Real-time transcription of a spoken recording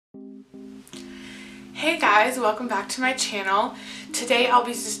Hey guys, welcome back to my channel. Today I'll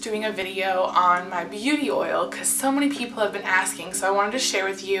be just doing a video on my beauty oil because so many people have been asking, so I wanted to share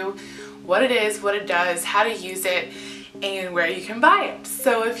with you what it is, what it does, how to use it, and where you can buy it.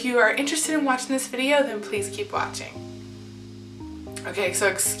 So if you are interested in watching this video, then please keep watching. Okay, so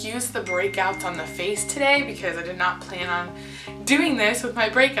excuse the breakouts on the face today because I did not plan on doing this with my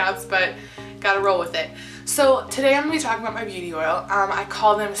breakouts, but gotta roll with it. So today I'm going to be talking about my beauty oil. I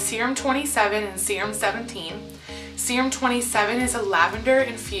call them Serum 27 and Serum 17. Serum 27 is a lavender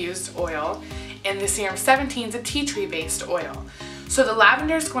infused oil and the Serum 17 is a tea tree based oil. So the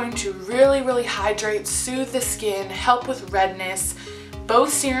lavender is going to really hydrate, soothe the skin, help with redness.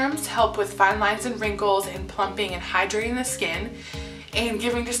 Both serums help with fine lines and wrinkles and plumping and hydrating the skin and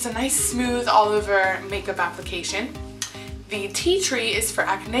giving just a nice smooth all over makeup application. The tea tree is for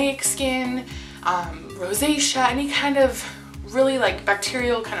acneic skin, rosacea, any kind of really like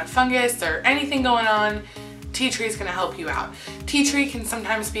bacterial kind of fungus or anything going on. Tea tree is going to help you out. Tea tree can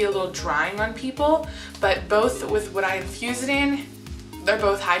sometimes be a little drying on people, but both with what I infuse it in, they're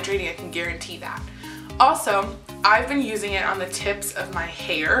both hydrating, I can guarantee that. Also, I've been using it on the tips of my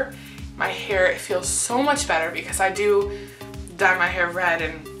hair. My hair feels so much better because I do dye my hair red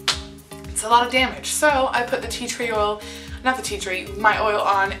and it's a lot of damage. So I put the tea tree oil, not the tea tree, my oil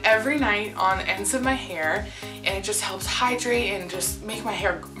on every night on the ends of my hair, and it just helps hydrate and just make my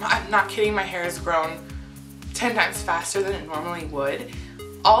hair, I'm not kidding, my hair has grown 10 times faster than it normally would.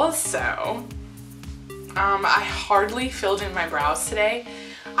 Also, I hardly filled in my brows today.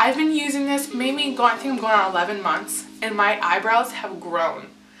 I've been using this I think I'm going on 11 months, and my eyebrows have grown.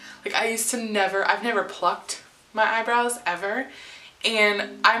 Like I've never plucked my eyebrows ever,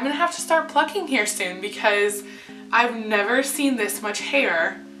 and I'm gonna have to start plucking here soon because I've never seen this much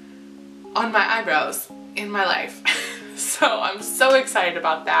hair on my eyebrows in my life. So I'm so excited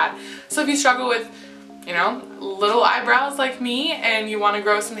about that. So if you struggle with, you know, little eyebrows like me and you want to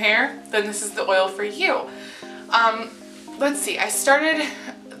grow some hair, then this is the oil for you. Let's see,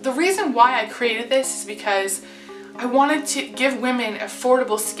 the reason why I created this is because I wanted to give women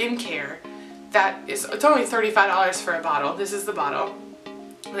affordable skincare it's only $35 for a bottle. This is the bottle.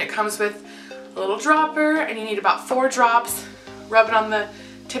 And it comes with a little dropper, and you need about 4 drops. Rub it on the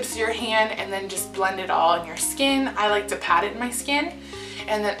tips of your hand and then just blend it all in your skin. I like to pat it in my skin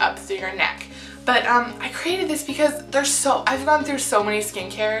and then up through your neck. But I created this because I've gone through so many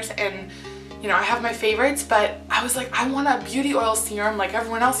skincares, and you know, I have my favorites, but I was like, I want a beauty oil serum like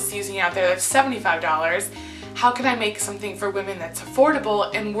everyone else is using out there that's $75. How can I make something for women that's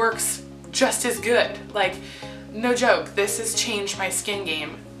affordable and works just as good? Like, no joke, this has changed my skin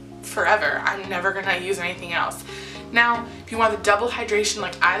game forever. I'm never gonna use anything else. Now, if you want the double hydration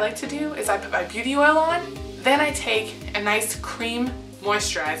like I like to do, is I put my beauty oil on, then I take a nice cream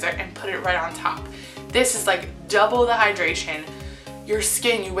moisturizer and put it right on top. This is like double the hydration. Your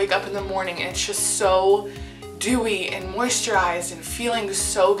skin, you wake up in the morning and it's just so dewy and moisturized and feeling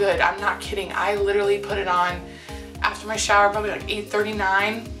so good. I'm not kidding. I literally put it on after my shower, probably like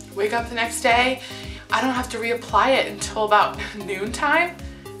 8:39. Wake up the next day, I don't have to reapply it until about noontime.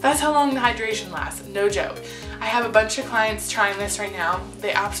 That's how long the hydration lasts, no joke. I have a bunch of clients trying this right now.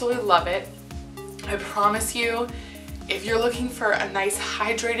 They absolutely love it. I promise you, if you're looking for a nice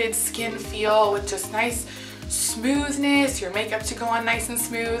hydrated skin feel with just nice smoothness, your makeup to go on nice and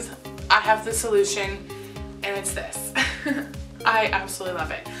smooth, I have the solution, and it's this. I absolutely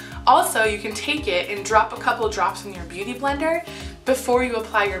love it. Also, you can take it and drop a couple drops in your beauty blender before you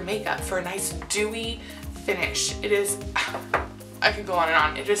apply your makeup for a nice dewy finish. It is, I could go on and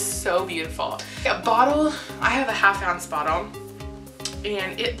on. It is so beautiful. A bottle, I have a 1/2 ounce bottle,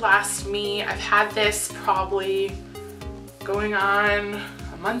 and it lasts me, I've had this probably going on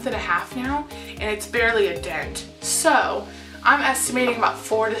a month and a half now, and it's barely a dent. So I'm estimating about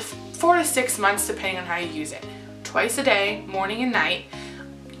 4 to 6 months depending on how you use it. Twice a day, morning and night.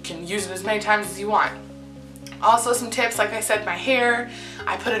 You can use it as many times as you want. Also, some tips, like I said, my hair,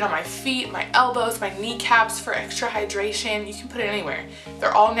 I put it on my feet, my elbows, my kneecaps for extra hydration. You can put it anywhere.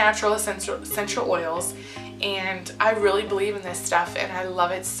 They're all natural essential oils, and I really believe in this stuff and I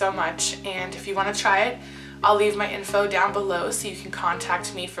love it so much. And if you want to try it, I'll leave my info down below so you can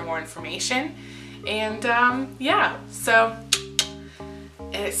contact me for more information. And yeah, so,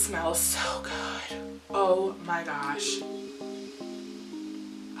 and it smells so good. Oh my gosh.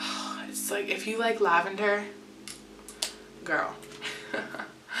 It's like, if you like lavender, girl.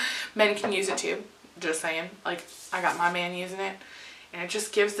 Men can use it too, just saying. Like, I got my man using it, and it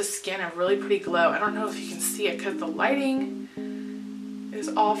just gives the skin a really pretty glow. I don't know if you can see it because the lighting is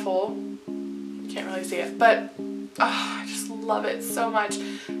awful. You can't really see it, but I just love it so much.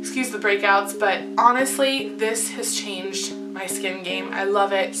 Excuse the breakouts, but honestly, this has changed my skin game. I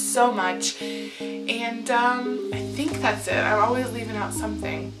love it so much. And I think that's it. I'm always leaving out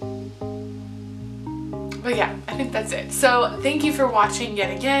something. But yeah, I think that's it. So thank you for watching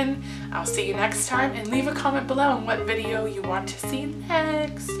yet again. I'll see you next time, and leave a comment below on what video you want to see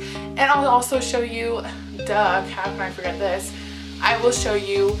next. And I'll also show you, how can I forget this? I will show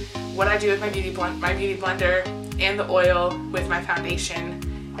you what I do with my beauty blender and the oil with my foundation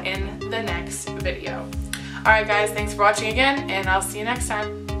in the next video. Alright guys, thanks for watching again, and I'll see you next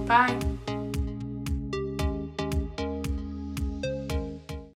time. Bye!